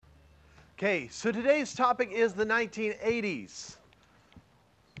Okay, so today's topic is the 1980s.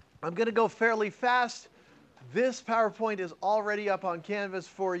 I'm going to go fairly fast. This PowerPoint is already up on Canvas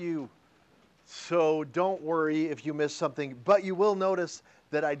for you, so don't worry if you miss something. But you will notice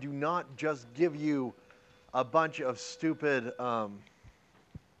that I do not just give you a bunch of stupid...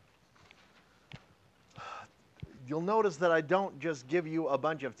 You'll notice that I don't just give you a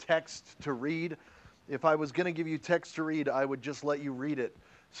bunch of text to read. If I was going to give you text to read, I would just let you read it.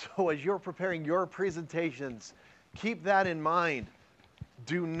 So as you're preparing your presentations, keep that in mind.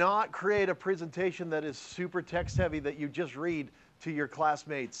 Do not create a presentation that is super text heavy that you just read to your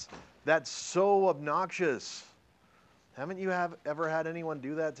classmates. That's so obnoxious. Haven't you ever had anyone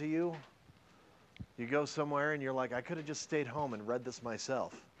do that to you? You go somewhere and you're like, I could have just stayed home and read this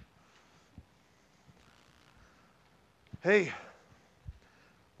myself. Hey,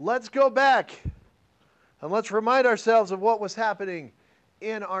 let's go back and let's remind ourselves of what was happening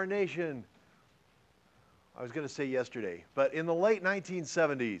in our nation. I was going to say yesterday, but in the late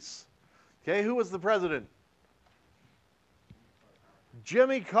 1970s. Okay, who was the president?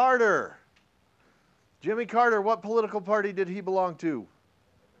 Jimmy Carter. Jimmy Carter, what political party did he belong to?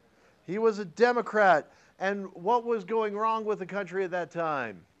 He was a Democrat. And what was going wrong with the country at that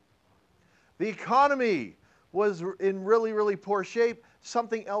time? The economy was in really, really poor shape.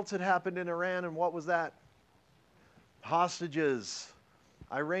 Something else had happened in Iran, and what was that? Hostages.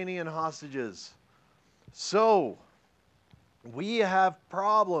 Iranian hostages. So, we have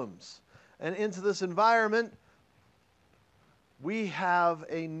problems. And into this environment, we have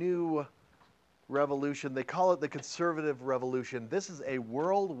a new revolution. They call it the conservative revolution. This is a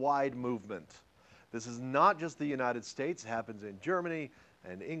worldwide movement. This is not just the United States. It happens in Germany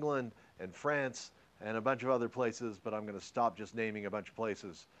and England and France and a bunch of other places, but I'm going to stop just naming a bunch of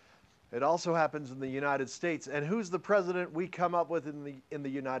places. It also happens in the United States. And who's the president we come up with in the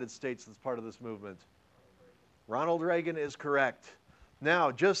United States that's part of this movement? Ronald Reagan is correct.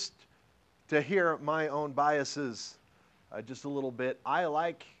 Now, just to hear my own biases just a little bit, I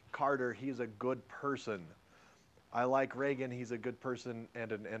like Carter. He's a good person. I like Reagan. He's a good person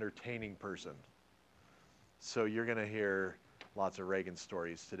and an entertaining person. So you're going to hear lots of Reagan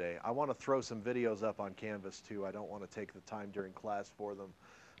stories today. I want to throw some videos up on Canvas too. I don't want to take the time during class for them.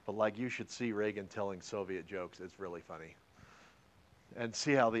 But like, you should see Reagan telling Soviet jokes. It's really funny. And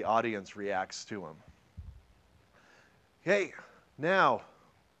see how the audience reacts to him. Okay, now,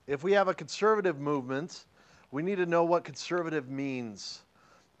 if we have a conservative movement, we need to know what conservative means.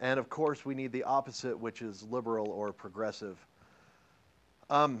 And of course, we need the opposite, which is liberal or progressive.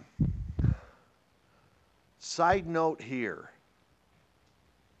 Side note here.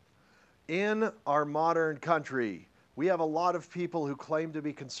 In our modern country, we have a lot of people who claim to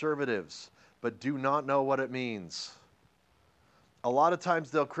be conservatives, but do not know what it means. A lot of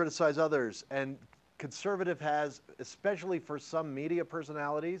times they'll criticize others, and conservative has, especially for some media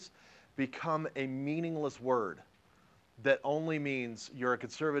personalities, become a meaningless word that only means you're a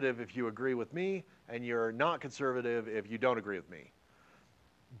conservative if you agree with me, and you're not conservative if you don't agree with me.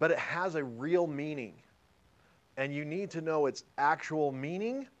 But it has a real meaning, and you need to know its actual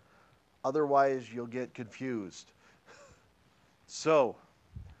meaning, otherwise you'll get confused. So,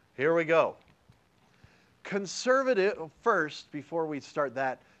 here we go. Conservative, first, before we start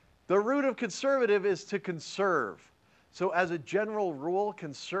that, the root of conservative is to conserve. So as a general rule,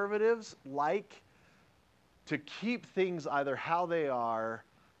 conservatives like to keep things either how they are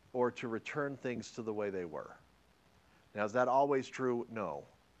or to return things to the way they were. Now, is that always true? No.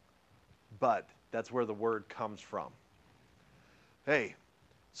 But that's where the word comes from. Hey,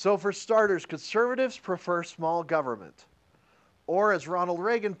 so for starters, conservatives prefer small government. Or as Ronald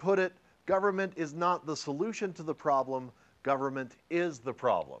Reagan put it, government is not the solution to the problem, government is the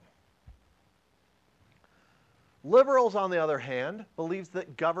problem. Liberals, on the other hand, believes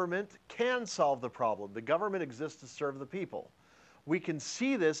that government can solve the problem. The government exists to serve the people. We can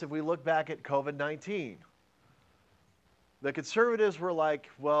see this if we look back at COVID-19. The conservatives were like,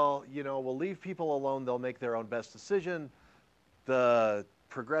 well, we'll leave people alone, they'll make their own best decision. The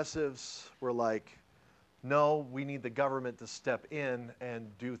progressives were like, no, we need the government to step in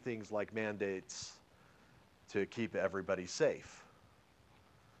and do things like mandates to keep everybody safe.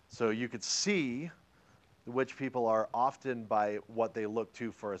 So you could see which people are often by what they look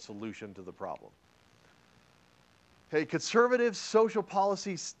to for a solution to the problem. Hey, conservative social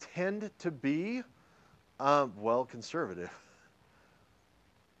policies tend to be, conservative.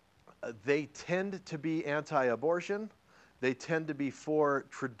 They tend to be anti-abortion. They tend to be for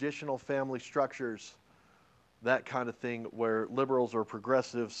traditional family structures, that kind of thing, where liberals or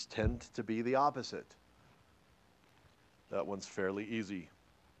progressives tend to be the opposite. That one's fairly easy.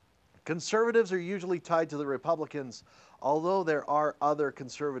 Conservatives are usually tied to the Republicans, although there are other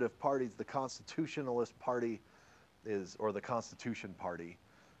conservative parties. The Constitutionalist Party or the Constitution Party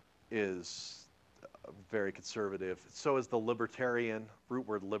is very conservative. So is the Libertarian, root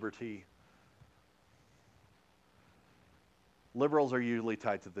word liberty. Liberals are usually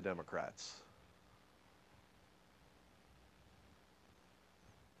tied to the Democrats.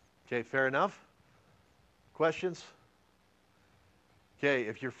 Okay, fair enough? Questions? Okay,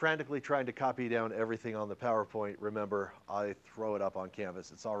 if you're frantically trying to copy down everything on the PowerPoint, remember, I throw it up on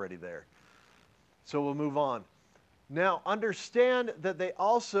Canvas. It's already there. So we'll move on. Now, understand that they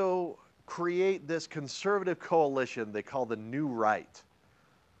also create this conservative coalition they call the New Right.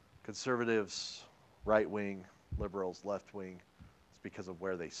 Conservatives, right wing, liberals, left wing. It's because of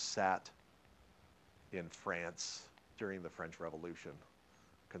where they sat in France during the French Revolution.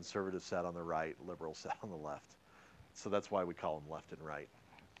 Conservatives sat on the right, liberals sat on the left. So that's why we call them left and right.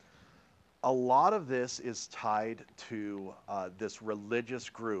 A lot of this is tied to this religious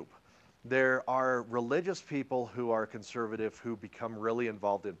group. There are religious people who are conservative who become really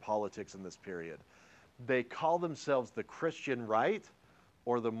involved in politics in this period. They call themselves the Christian right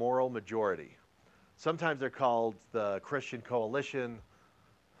or the moral majority. Sometimes they're called the Christian Coalition.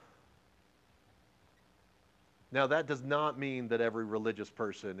 Now, that does not mean that every religious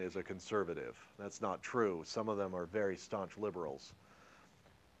person is a conservative. That's not true. Some of them are very staunch liberals.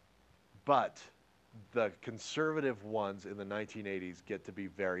 But the conservative ones in the 1980s get to be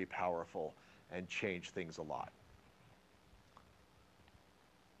very powerful and change things a lot.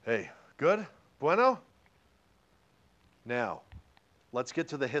 Hey, good? Bueno? Now, let's get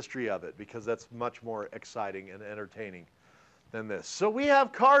to the history of it because that's much more exciting and entertaining than this. So we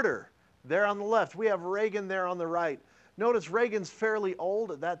have Carter there on the left. We have Reagan there on the right. Notice Reagan's fairly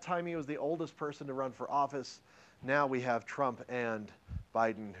old. At that time, he was the oldest person to run for office. Now we have Trump and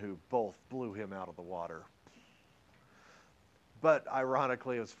Biden, who both blew him out of the water. But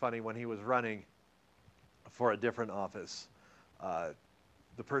ironically, it was funny when he was running for a different office.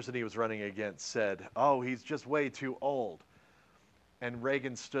 The person he was running against said, "Oh, he's just way too old." And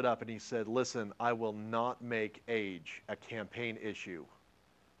Reagan stood up and he said, "Listen, I will not make age a campaign issue.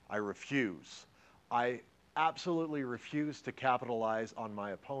 I refuse. I absolutely refuse to capitalize on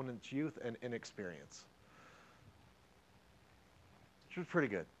my opponent's youth and inexperience." Which was pretty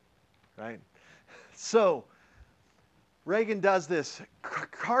good, right? So Reagan does this.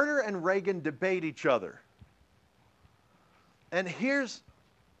 Carter and Reagan debate each other. And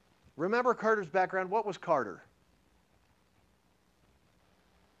remember Carter's background? What was Carter?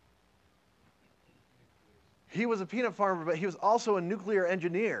 He was a peanut farmer, but he was also a nuclear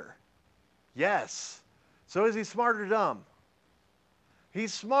engineer. Yes. So is he smart or dumb?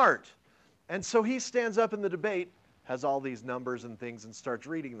 He's smart. And so he stands up in the debate, has all these numbers and things, and starts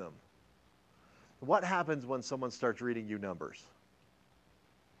reading them. What happens when someone starts reading you numbers?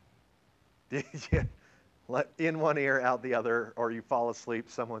 Did you let in one ear, out the other, or you fall asleep,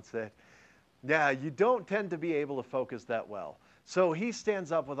 someone said? Yeah, you don't tend to be able to focus that well. So he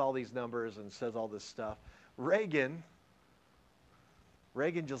stands up with all these numbers and says all this stuff. Reagan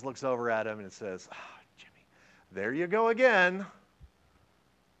just looks over at him and says, "Jimmy, there you go again."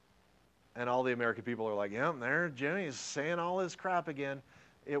 And all the American people are like, "Yep, there Jimmy's saying all this crap again."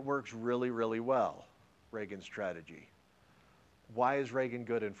 It works really, really well, Reagan's strategy. Why is Reagan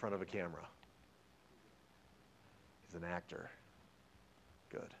good in front of a camera? He's an actor.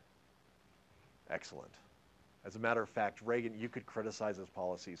 Good. Excellent. As a matter of fact, Reagan, you could criticize his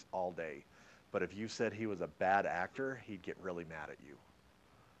policies all day, but if you said he was a bad actor, he'd get really mad at you.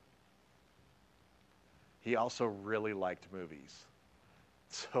 He also really liked movies.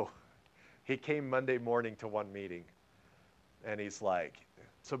 So he came Monday morning to one meeting, and he's like,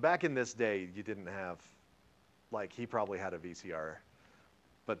 so back in this day, you didn't have, like, he probably had a VCR,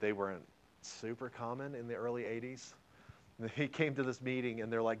 but they weren't super common in the early 80s. He came to this meeting,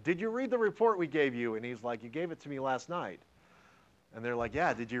 and they're like, "Did you read the report we gave you?" And he's like, "You gave it to me last night." And they're like,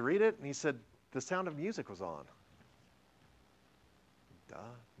 "Yeah, did you read it?" And he said, "The Sound of Music was on." Duh,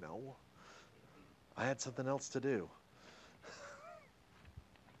 no. I had something else to do.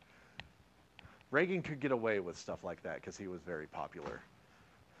 Reagan could get away with stuff like that because he was very popular.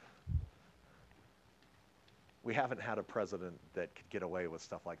 We haven't had a president that could get away with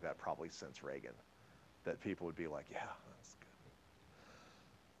stuff like that probably since Reagan, that people would be like, "Yeah, that's good."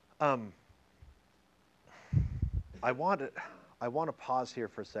 I want to pause here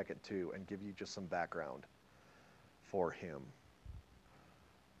for a second too and give you just some background for him.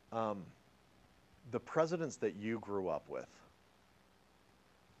 The presidents that you grew up with,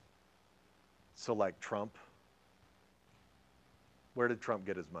 so like Trump, where did Trump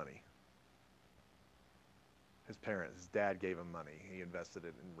get his money? His dad gave him money. He invested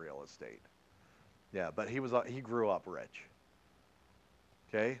it in real estate. Yeah, but he grew up rich.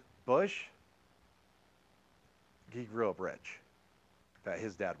 Okay? Bush, he grew up rich. In fact,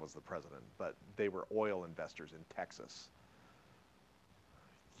 his dad was the president, but they were oil investors in Texas.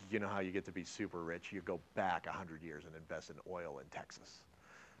 You know how you get to be super rich? You go back 100 years and invest in oil in Texas.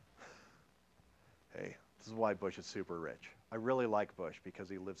 Hey, this is why Bush is super rich. I really like Bush because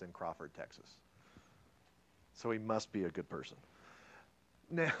he lives in Crawford, Texas. So he must be a good person.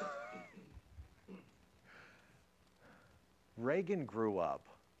 Now, Reagan grew up.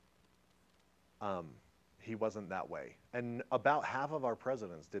 He wasn't that way. And about half of our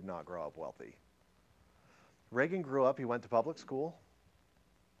presidents did not grow up wealthy. Reagan grew up, he went to public school,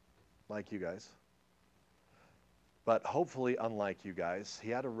 like you guys. But hopefully, unlike you guys,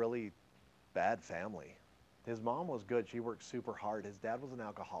 he had a really bad family. His mom was good. She worked super hard. His dad was an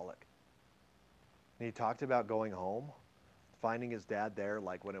alcoholic. And he talked about going home, finding his dad there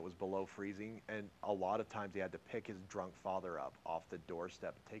like when it was below freezing, and a lot of times he had to pick his drunk father up off the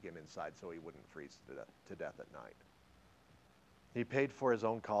doorstep and take him inside so he wouldn't freeze to death at night. He paid for his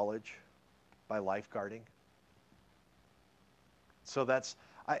own college by lifeguarding. So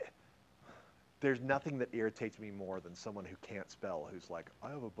there's nothing that irritates me more than someone who can't spell, who's like, I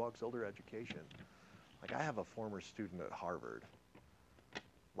have a Box Elder education. Like, I have a former student at Harvard.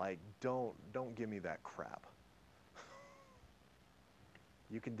 Like, don't give me that crap.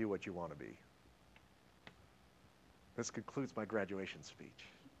 You can do what you want to be. This concludes my graduation speech.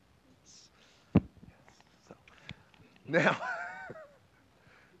 So, now,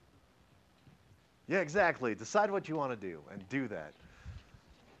 yeah, exactly. Decide what you want to do and do that.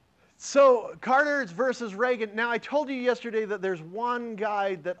 So, Carter versus Reagan. Now, I told you yesterday that there's one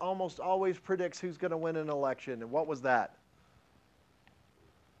guy that almost always predicts who's going to win an election. And what was that?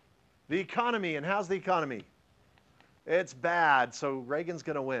 The economy. And how's the economy? It's bad, so Reagan's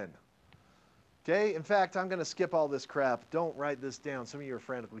going to win. Okay? In fact, I'm going to skip all this crap. Don't write this down. Some of you are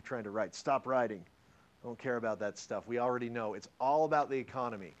frantically trying to write. Stop writing. Don't care about that stuff. We already know. It's all about the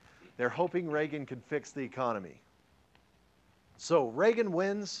economy. They're hoping Reagan can fix the economy. So, Reagan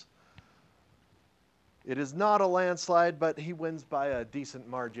wins. It is not a landslide, but he wins by a decent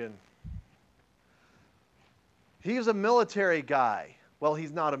margin. He's a military guy. Well,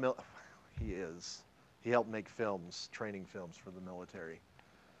 he's not he is. He helped make films, training films for the military.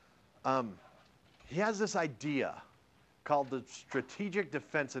 He has this idea called the Strategic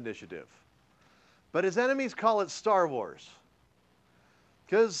Defense Initiative. But his enemies call it Star Wars.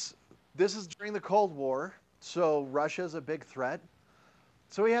 Because this is during the Cold War, so Russia's a big threat.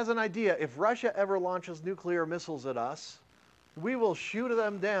 So he has an idea. If Russia ever launches nuclear missiles at us, we will shoot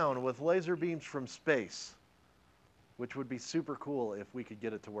them down with laser beams from space, which would be super cool if we could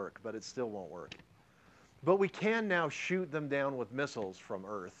get it to work, but it still won't work. But we can now shoot them down with missiles from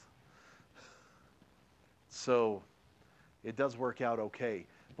Earth. So it does work out okay.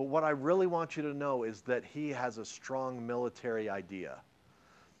 But what I really want you to know is that he has a strong military idea.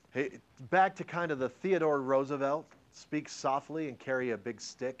 Hey, back to kind of the Theodore Roosevelt. Speak softly and carry a big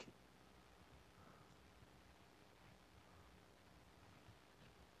stick.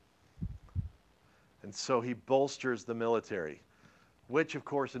 And so he bolsters the military, which of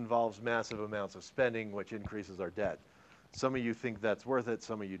course involves massive amounts of spending, which increases our debt. Some of you think that's worth it,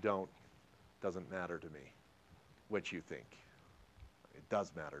 some of you don't. Doesn't matter to me which you think. It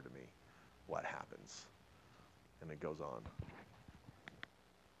does matter to me what happens. And it goes on.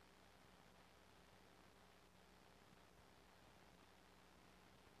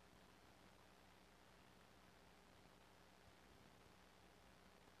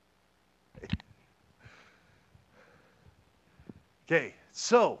 Okay,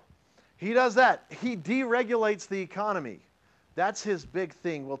 so he does that. He deregulates the economy. That's his big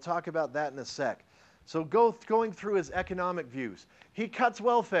thing. We'll talk about that in a sec. So going through his economic views. He cuts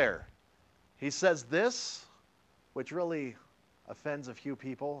welfare. He says this, which really offends a few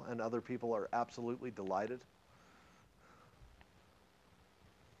people, and other people are absolutely delighted.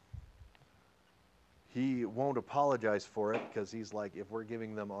 He won't apologize for it because he's like, if we're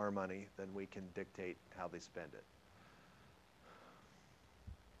giving them our money, then we can dictate how they spend it.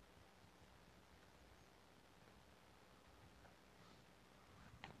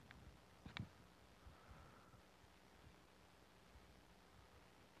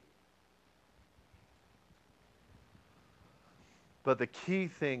 But the key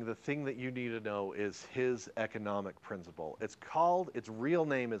thing, the thing that you need to know is his economic principle. Its real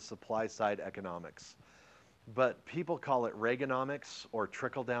name is supply side economics. But people call it Reaganomics or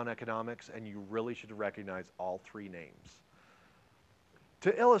trickle-down economics, and you really should recognize all three names.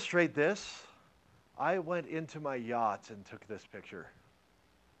 To illustrate this, I went into my yacht and took this picture.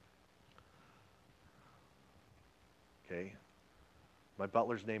 Okay. My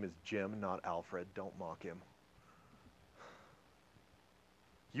butler's name is Jim, not Alfred. Don't mock him.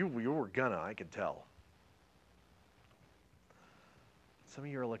 You were gonna, I could tell. Some of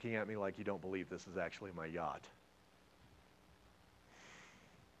you are looking at me like you don't believe this is actually my yacht.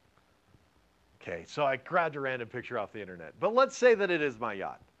 Okay, so I grabbed a random picture off the internet. But let's say that it is my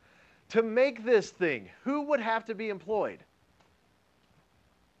yacht. To make this thing, who would have to be employed?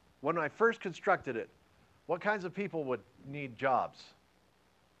 When I first constructed it, what kinds of people would need jobs?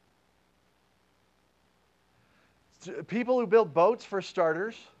 People who build boats, for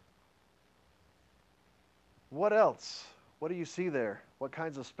starters. What else? What do you see there? What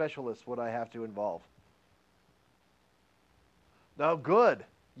kinds of specialists would I have to involve? Oh, good.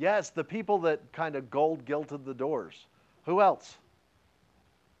 Yes, the people that kind of gold gilded the doors. Who else?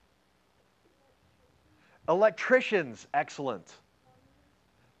 Electricians, excellent.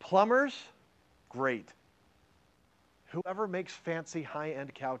 Plumbers, great. Whoever makes fancy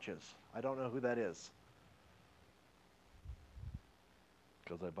high-end couches. I don't know who that is.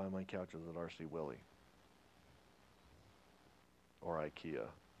 Because I buy my couches at R.C. Willey. Or IKEA.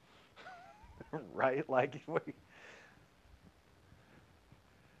 Right? Like,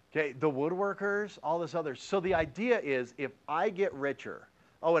 okay, the woodworkers, all this other. So the idea is if I get richer,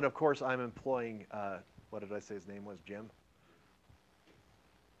 oh, and of course I'm employing, what did I say his name was, Jim?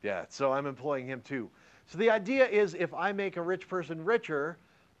 Yeah, so I'm employing him too. So the idea is if I make a rich person richer,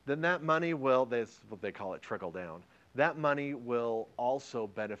 then that money will, that's what they call it, trickle down. That money will also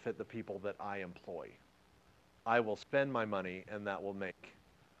benefit the people that I employ. I will spend my money and that will make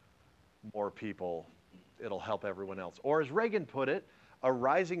more people, it'll help everyone else. Or as Reagan put it, a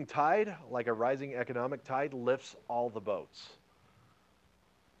rising tide, like a rising economic tide, lifts all the boats.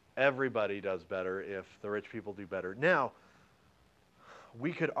 Everybody does better if the rich people do better. Now,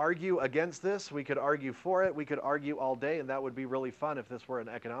 we could argue against this, we could argue for it, we could argue all day, and that would be really fun if this were an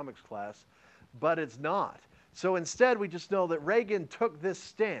economics class, but it's not. So instead, we just know that Reagan took this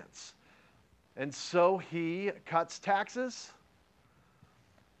stance. And so he cuts taxes,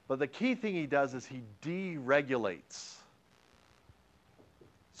 but the key thing he does is he deregulates.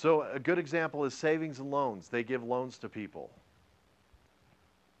 So a good example is savings and loans. They give loans to people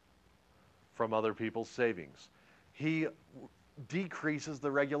from other people's savings. He decreases the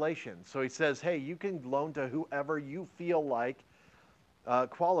regulation. So he says, hey, you can loan to whoever you feel like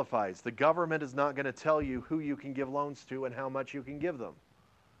qualifies. The government is not going to tell you who you can give loans to and how much you can give them.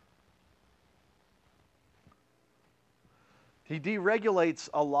 He deregulates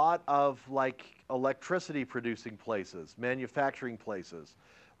a lot of like electricity producing places, manufacturing places,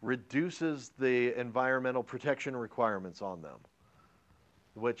 reduces the environmental protection requirements on them,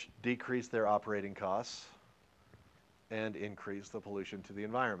 which decrease their operating costs and increase the pollution to the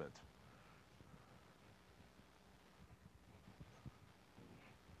environment.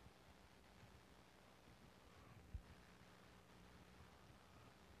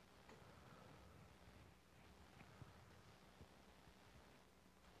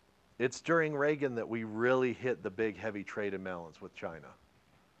 It's during Reagan that we really hit the big heavy trade imbalance with China.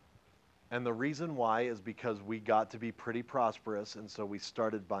 And the reason why is because we got to be pretty prosperous, and so we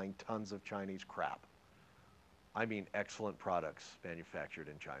started buying tons of Chinese crap. I mean excellent products manufactured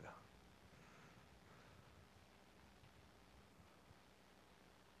in China.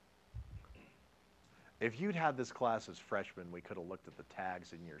 If you'd had this class as freshmen, we could have looked at the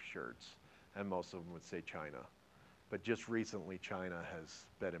tags in your shirts, and most of them would say China. But just recently, China has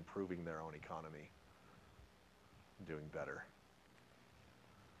been improving their own economy, doing better.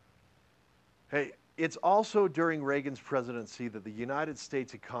 Hey, it's also during Reagan's presidency that the United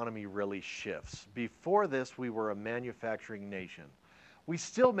States economy really shifts. Before this, we were a manufacturing nation. We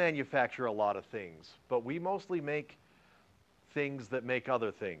still manufacture a lot of things, but we mostly make things that make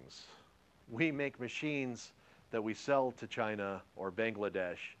other things. We make machines that we sell to China or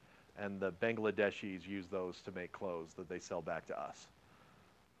Bangladesh, and the Bangladeshis use those to make clothes that they sell back to us.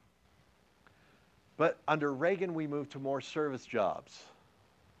 But under Reagan, we moved to more service jobs.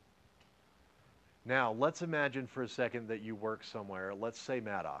 Now, let's imagine for a second that you work somewhere, let's say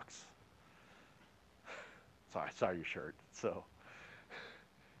Maddox. Sorry, I saw your shirt. So,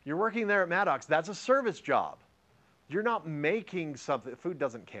 you're working there at Maddox. That's a service job. You're not making something. Food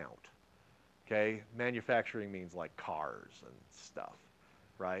doesn't count. Okay? Manufacturing means like cars and stuff,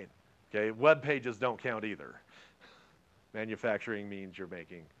 right? Okay, web pages don't count either. Manufacturing means you're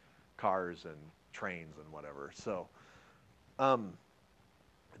making cars and trains and whatever. So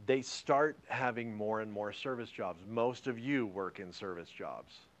they start having more and more service jobs. Most of you work in service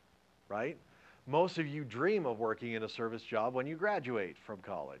jobs, right? Most of you dream of working in a service job when you graduate from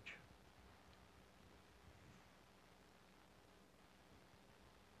college.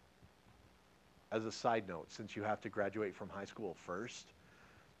 As a side note, since you have to graduate from high school first,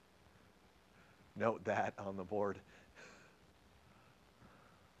 note that on the board.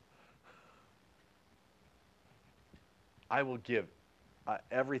 I will give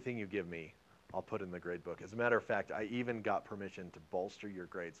everything you give me, I'll put in the grade book. As a matter of fact, I even got permission to bolster your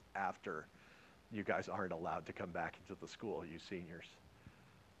grades after you guys aren't allowed to come back into the school, you seniors.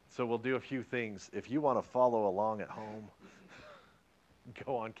 So we'll do a few things. If you want to follow along at home,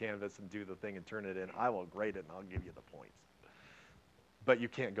 go on Canvas and do the thing and turn it in. I will grade it and I'll give you the points. But you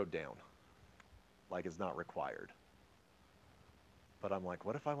can't go down. Like it's not required. But I'm like,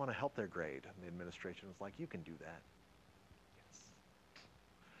 what if I want to help their grade? And the administration was like, you can do that. Yes.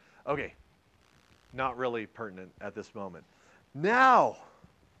 Okay. Not really pertinent at this moment. Now,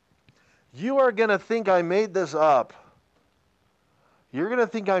 you are going to think I made this up. You're going to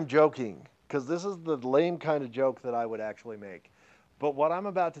think I'm joking, because this is the lame kind of joke that I would actually make. But what I'm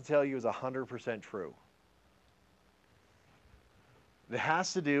about to tell you is 100% true. It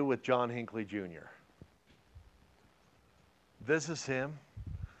has to do with John Hinckley Jr. This is him.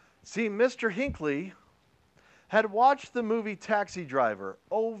 See, Mr. Hinckley had watched the movie Taxi Driver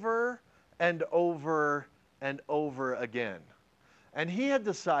over and over and over again. And he had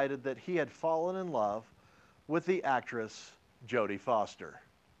decided that he had fallen in love with the actress Jodie Foster.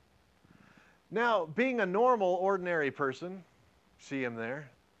 Now, being a normal, ordinary person, see him there,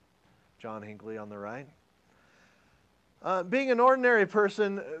 John Hinckley on the right. Being an ordinary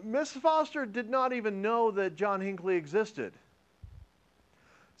person, Miss Foster did not even know that John Hinckley existed.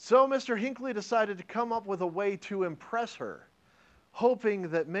 So Mr. Hinckley decided to come up with a way to impress her, hoping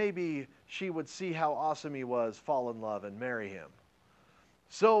that maybe she would see how awesome he was, fall in love, and marry him.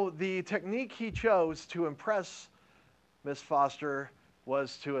 So the technique he chose to impress Miss Foster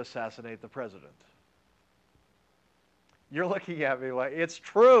was to assassinate the president. You're looking at me like, it's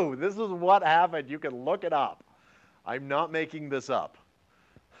true. This is what happened. You can look it up. I'm not making this up.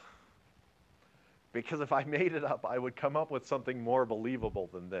 Because if I made it up, I would come up with something more believable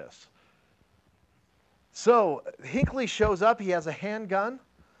than this. So Hinckley shows up. He has a handgun.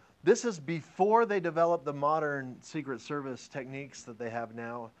 This is before they developed the modern Secret Service techniques that they have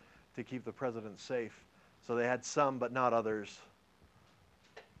now to keep the president safe. So they had some, but not others.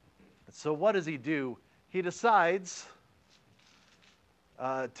 So what does he do? He decides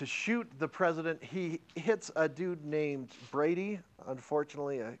to shoot the president. He hits a dude named Brady,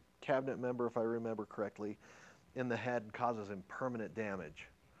 unfortunately a cabinet member, if I remember correctly, in the head and causes him permanent damage.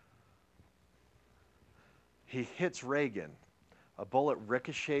 He hits Reagan. A bullet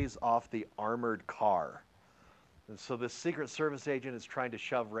ricochets off the armored car. And so this Secret Service agent is trying to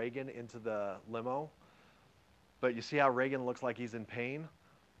shove Reagan into the limo. But you see how Reagan looks like he's in pain?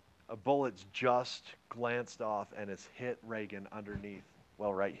 A bullet's just glanced off and it's hit Reagan underneath,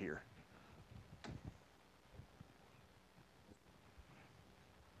 well, right here.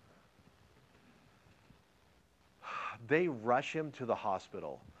 They rush him to the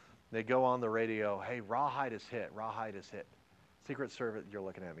hospital. They go on the radio, hey, Rawhide is hit, Rawhide is hit. Secret Service, you're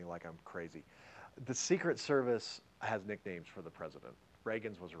looking at me like I'm crazy. The Secret Service has nicknames for the president.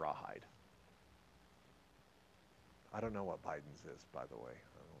 Reagan's was Rawhide. I don't know what Biden's is, by the way.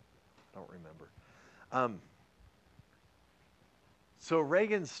 I don't remember. So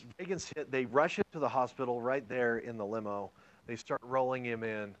Reagan's hit. They rush him to the hospital right there in the limo. They start rolling him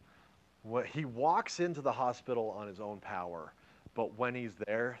in. He walks into the hospital on his own power. But when he's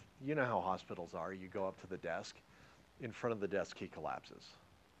there, you know how hospitals are. You go up to the desk. In front of the desk, he collapses.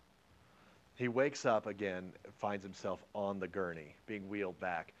 He wakes up again, finds himself on the gurney, being wheeled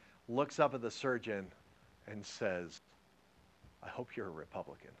back, looks up at the surgeon and says, I hope you're a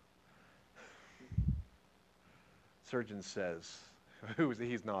Republican. Surgeon says,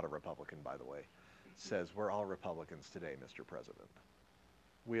 he's not a Republican, by the way, says, we're all Republicans today, Mr. President.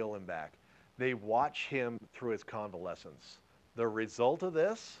 Wheel him back. They watch him through his convalescence. The result of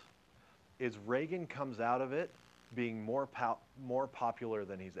this is Reagan comes out of it being more popular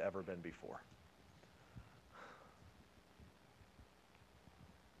than he's ever been before.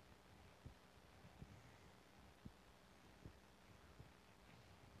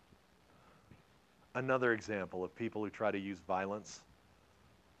 Another example of people who try to use violence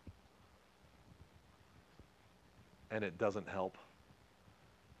and it doesn't help.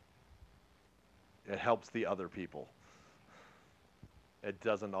 It helps the other people. It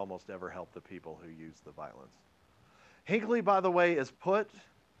doesn't almost ever help the people who use the violence. Hinckley, by the way, is put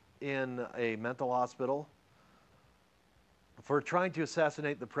in a mental hospital For trying to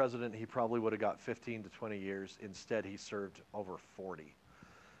assassinate the president, he probably would have got 15 to 20 years. Instead, he served over 40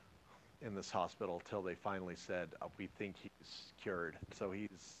 in this hospital till they finally said, we think he's cured. So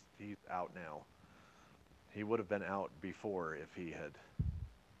he's out now. He would have been out before if he had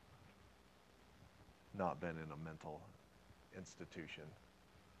not been in a mental institution.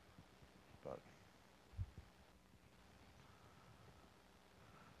 But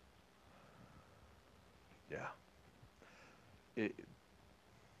yeah.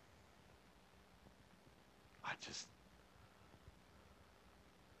 I just,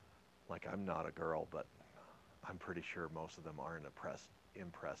 like, I'm not a girl, but I'm pretty sure most of them aren't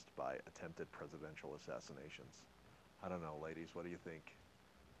impressed by attempted presidential assassinations. I don't know, ladies, what do you think?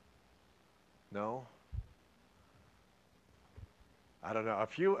 No? I don't know. A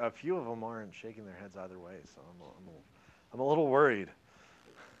few of them aren't shaking their heads either way, so I'm a little worried.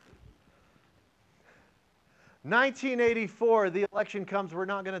 1984, the election comes. We're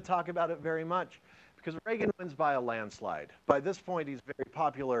not going to talk about it very much because Reagan wins by a landslide. By this point, he's very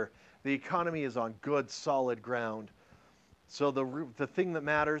popular. The economy is on good, solid ground. So the thing that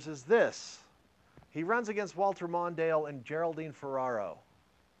matters is this. He runs against Walter Mondale and Geraldine Ferraro.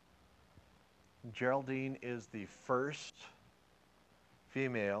 Geraldine is the first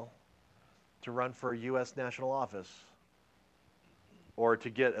female to run for a U.S. national office, or to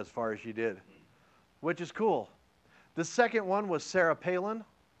get as far as she did, which is cool. The second one was Sarah Palin.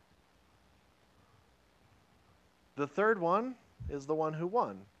 The third one is the one who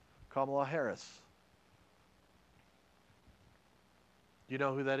won, Kamala Harris. You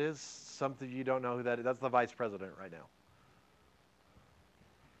know who that is? Something you don't know who that is? That's the vice president right now.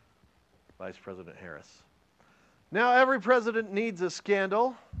 Vice President Harris. Now, every president needs a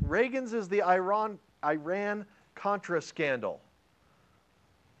scandal. Reagan's is the Iran-Contra scandal.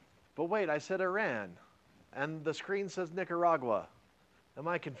 But wait, I said Iran, and the screen says Nicaragua. Am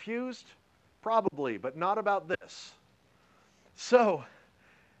I confused? Probably, but not about this. So,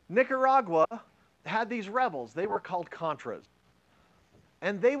 Nicaragua had these rebels. They were called Contras.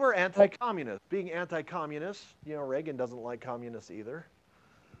 And they were anti-communist. Being anti-communist, you know, Reagan doesn't like communists either.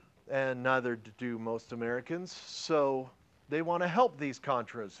 And neither do most Americans. So they want to help these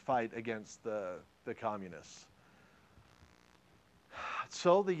Contras fight against the communists.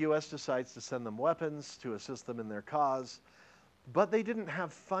 So the U.S. decides to send them weapons to assist them in their cause. But they didn't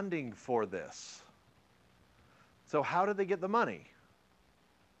have funding for this. So how did they get the money?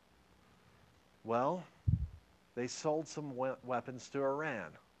 Well, they sold some weapons to Iran.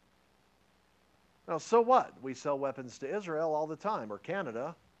 Now, so what? We sell weapons to Israel all the time, or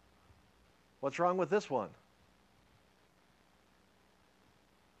Canada. What's wrong with this one?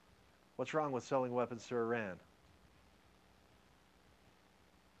 What's wrong with selling weapons to Iran?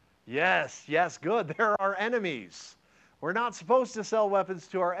 Yes, good. They're our enemies. We're not supposed to sell weapons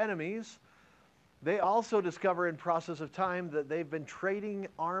to our enemies. They also discover in process of time that they've been trading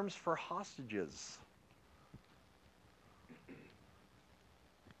arms for hostages.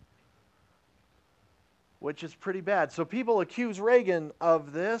 Which is pretty bad. So people accuse Reagan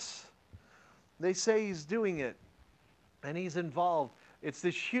of this. They say he's doing it, and he's involved. It's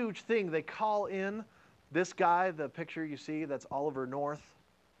this huge thing. They call in this guy, the picture you see, that's Oliver North.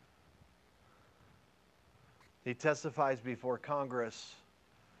 He testifies before Congress.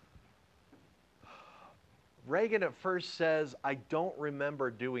 Reagan at first says, I don't remember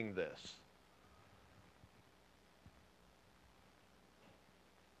doing this.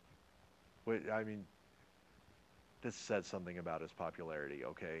 I mean, this says something about his popularity,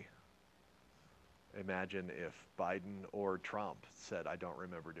 okay? Imagine if Biden or Trump said, I don't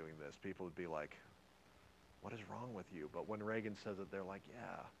remember doing this. People would be like, what is wrong with you? But when Reagan says it, they're like,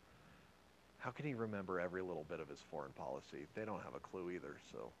 yeah. How can he remember every little bit of his foreign policy? They don't have a clue either,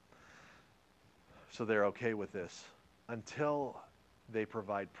 so they're okay with this until they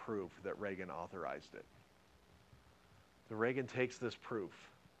provide proof that Reagan authorized it. So Reagan takes this proof.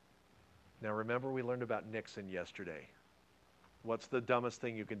 Now remember, we learned about Nixon yesterday. What's the dumbest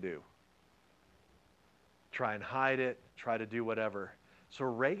thing you can do? Try and hide it, try to do whatever. So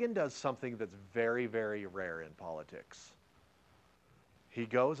Reagan does something that's very, very rare in politics. He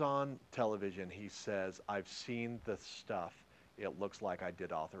goes on television, he says, I've seen the stuff. It looks like I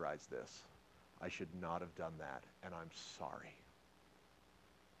did authorize this. I should not have done that, and I'm sorry.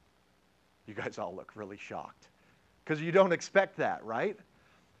 You guys all look really shocked because you don't expect that, right?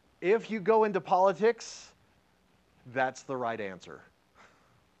 If you go into politics, that's the right answer.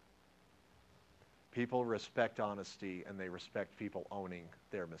 People respect honesty, and they respect people owning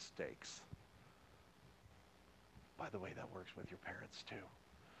their mistakes. By the way, that works with your parents too.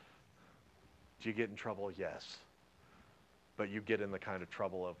 Do you get in trouble? Yes. but you get in the kind of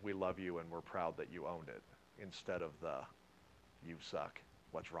trouble of we love you and we're proud that you owned it, instead of the you suck,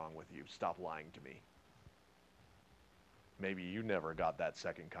 what's wrong with you, stop lying to me. Maybe you never got that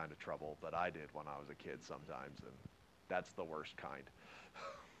second kind of trouble, but I did when I was a kid sometimes, and that's the worst kind.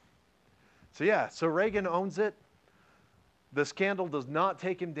 So yeah, so Reagan owns it. The scandal does not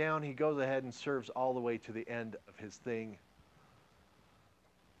take him down. He goes ahead and serves all the way to the end of his thing.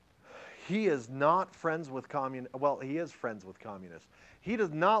 He is not friends with communists. Well, he is friends with communists. He does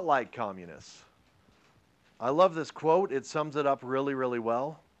not like communists. I love this quote. It sums it up really, really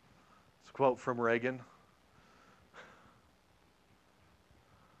well. It's a quote from Reagan.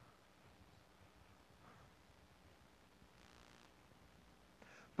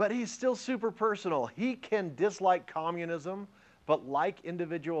 But he's still super personal. He can dislike communism, but like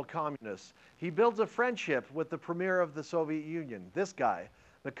individual communists. He builds a friendship with the premier of the Soviet Union, this guy,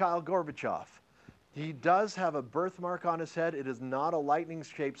 Mikhail Gorbachev. He does have a birthmark on his head. It is not a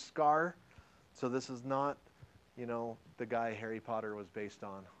lightning-shaped scar. So this is not, you know, the guy Harry Potter was based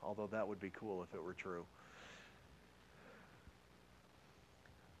on, although that would be cool if it were true.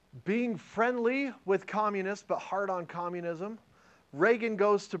 Being friendly with communists, but hard on communism. Reagan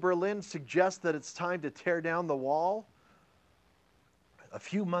goes to Berlin, suggests that it's time to tear down the wall. A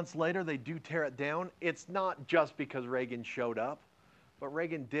few months later, they do tear it down. It's not just because Reagan showed up, but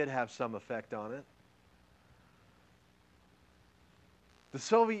Reagan did have some effect on it. The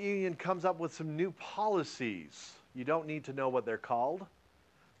Soviet Union comes up with some new policies. You don't need to know what they're called,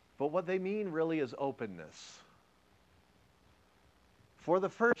 but what they mean really is openness. For the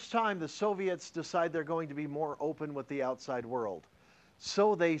first time, the Soviets decide they're going to be more open with the outside world.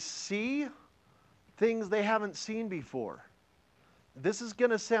 So they see things they haven't seen before. This is going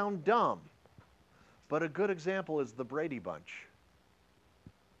to sound dumb, but a good example is the Brady Bunch.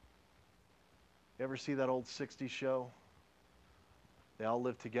 You ever see that old 60s show? They all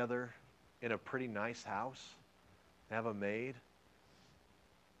live together in a pretty nice house. They have a maid.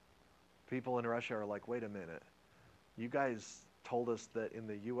 People in Russia are like, wait a minute. You guys told us that in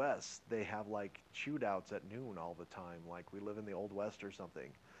the U.S. they have like shootouts at noon all the time, like we live in the Old West or something.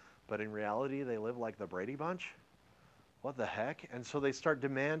 But in reality, they live like the Brady Bunch? What the heck? And so they start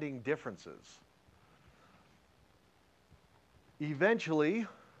demanding differences. Eventually,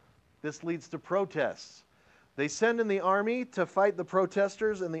 this leads to protests. They send in the army to fight the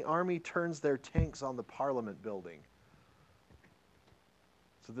protesters, and the army turns their tanks on the Parliament building.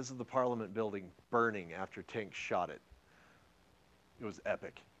 So this is the Parliament building burning after tanks shot it. It was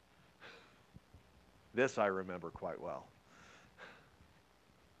epic. This I remember quite well.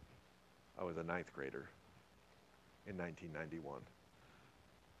 I was a 9th grader in 1991.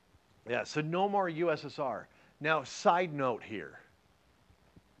 Yeah, so no more USSR. Now, side note here.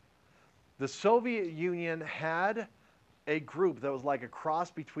 The Soviet Union had a group that was like a cross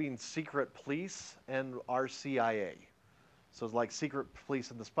between secret police and our CIA. So it's like secret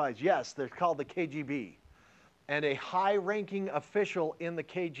police and the spies. Yes, they're called the KGB. And a high-ranking official in the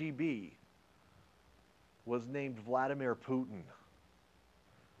KGB was named Vladimir Putin.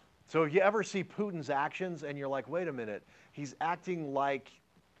 So if you ever see Putin's actions and you're like, wait a minute, he's acting like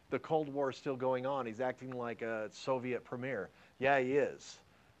the Cold War is still going on. He's acting like a Soviet premier. Yeah, he is,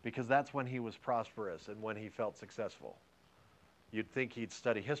 because that's when he was prosperous and when he felt successful. You'd think he'd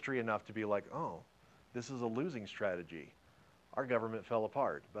study history enough to be like, oh, this is a losing strategy. Our government fell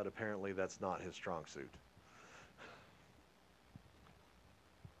apart, but apparently that's not his strong suit.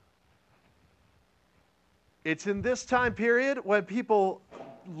 It's in this time period when people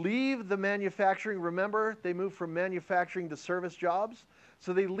leave the manufacturing. Remember, they move from manufacturing to service jobs.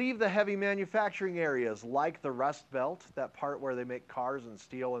 So they leave the heavy manufacturing areas like the Rust Belt, that part where they make cars and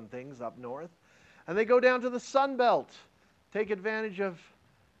steel and things up north. And they go down to the Sun Belt, take advantage of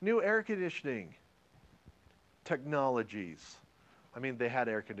new air conditioning technologies. I mean, they had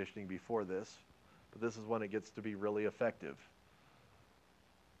air conditioning before this, but this is when it gets to be really effective.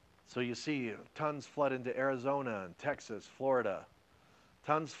 So you see tons flood into Arizona and Texas, Florida.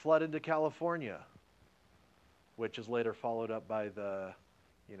 Tons flood into California, which is later followed up by the,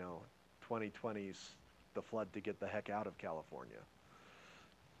 2020s, the flood to get the heck out of California,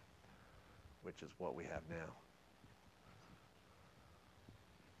 which is what we have now.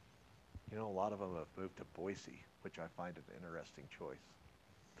 A lot of them have moved to Boise, which I find an interesting choice.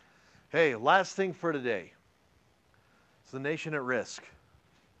 Hey, last thing for today. It's the nation at risk.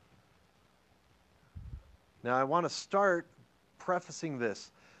 Now, I want to start prefacing this.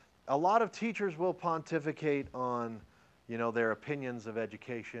 A lot of teachers will pontificate on, their opinions of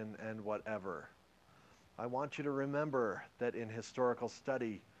education and whatever. I want you to remember that in historical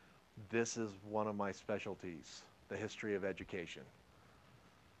study, this is one of my specialties. the history of education.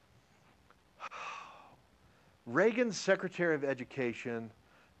 Reagan's Secretary of Education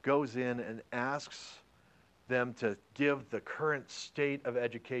goes in and asks them to give the current state of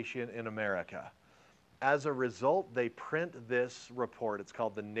education in America. As a result, they print this report. It's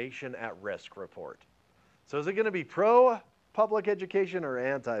called the Nation at Risk Report. So is it going to be pro-public education or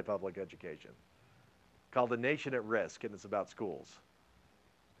anti-public education? Called the Nation at Risk, and it's about schools.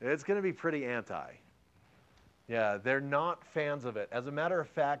 It's going to be pretty anti. Yeah, they're not fans of it. As a matter of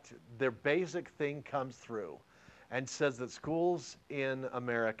fact, their basic thing comes through and says that schools in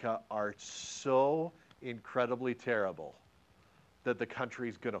America are so incredibly terrible that the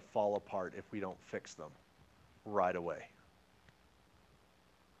country's going to fall apart if we don't fix them right away.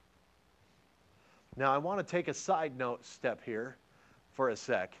 Now, I want to take a side note step here for a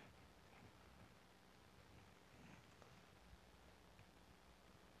sec.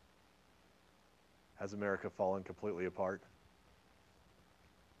 Has America fallen completely apart?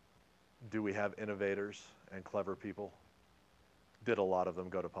 Do we have innovators and clever people? Did a lot of them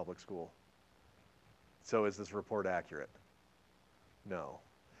go to public school? So is this report accurate? No.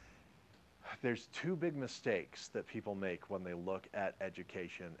 There's two big mistakes that people make when they look at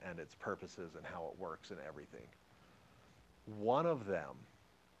education and its purposes and how it works and everything. One of them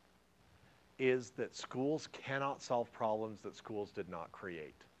is that schools cannot solve problems that schools did not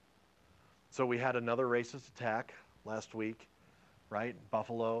create. So we had another racist attack last week, right?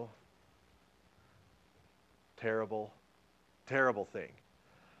 Buffalo. Terrible, terrible thing.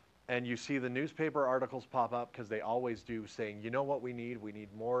 And you see the newspaper articles pop up, because they always do, saying, you know what we need? We need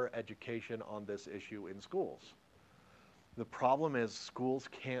more education on this issue in schools. The problem is schools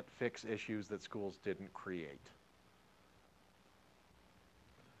can't fix issues that schools didn't create.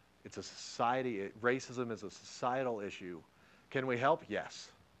 It's a society, racism is a societal issue. Can we help? Yes.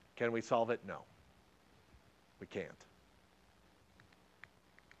 Can we solve it? No. We can't.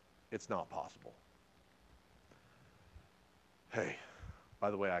 It's not possible. Hey, by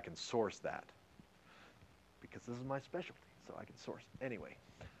the way, I can source that because this is my specialty, so I can source. Anyway,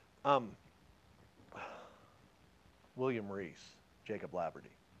 William Reese, Jacob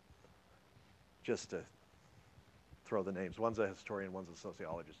Laverty, just to throw the names. One's a historian, one's a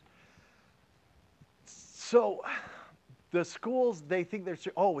sociologist. So the schools, they think they're,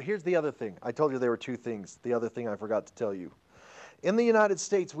 oh, here's the other thing. I told you there were two things. The other thing I forgot to tell you. In the United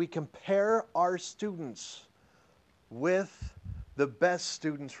States, we compare our students with the best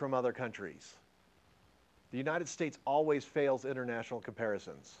students from other countries. The United States always fails international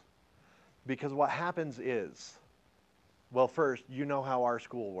comparisons because what happens is, well, first, you know how our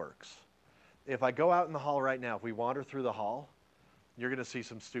school works. If I go out in the hall right now, if we wander through the hall, you're going to see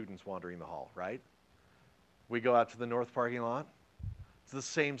some students wandering the hall, right? We go out to the north parking lot. It's the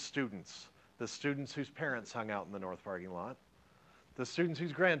same students. The students whose parents hung out in the north parking lot. The students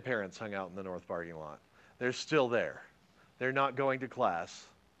whose grandparents hung out in the north parking lot. They're still there. They're not going to class,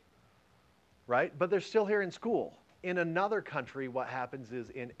 right? But they're still here in school. In another country, what happens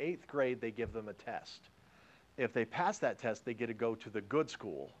is in 8th grade, they give them a test. If they pass that test, they get to go to the good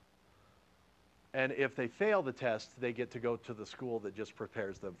school. And if they fail the test, they get to go to the school that just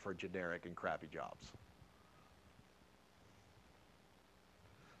prepares them for generic and crappy jobs.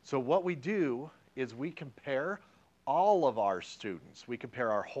 So what we do is we compare all of our students. We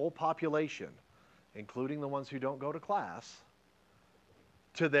compare our whole population, including the ones who don't go to class,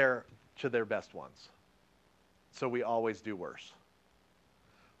 to their best ones. So we always do worse.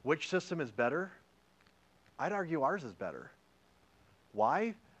 Which system is better? I'd argue ours is better.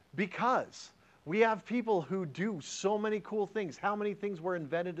 Why? Because we have people who do so many cool things. How many things were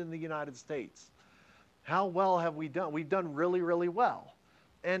invented in the United States? How well have we done? We've done really, really well.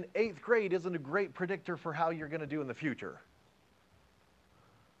 And 8th grade isn't a great predictor for how you're going to do in the future.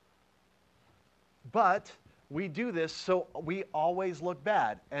 But we do this so we always look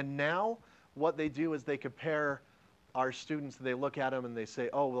bad. And now what they do is they compare our students, they look at them and they say,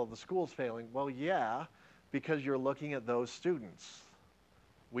 oh, well, the school's failing. Well, yeah, because you're looking at those students.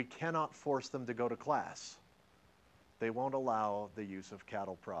 We cannot force them to go to class. They won't allow the use of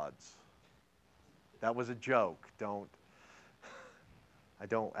cattle prods. That was a joke. I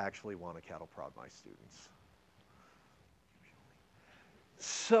don't actually want to cattle prod my students.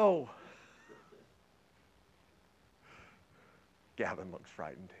 So, Gavin looks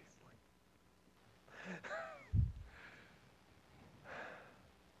frightened. He's like,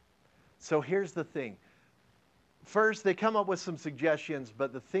 so here's the thing. First, they come up with some suggestions,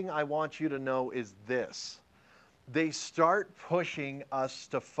 but the thing I want you to know is this. They start pushing us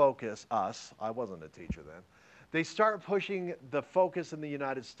to focus, us, I wasn't a teacher then, They start pushing the focus in the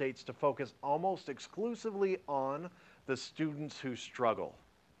United States to focus almost exclusively on the students who struggle.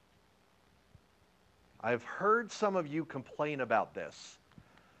 I've heard some of you complain about this.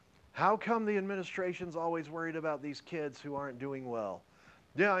 How come the administration's always worried about these kids who aren't doing well?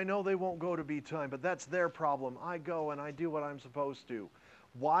 Yeah, I know they won't go to B-Time, but that's their problem. I go and I do what I'm supposed to.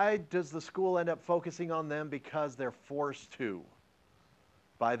 Why does the school end up focusing on them? Because they're forced to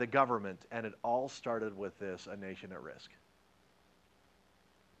by the government, and it all started with this, A Nation at Risk.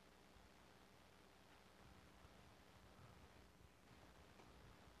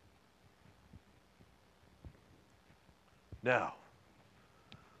 Now,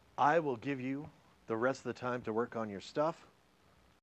 I will give you the rest of the time to work on your stuff.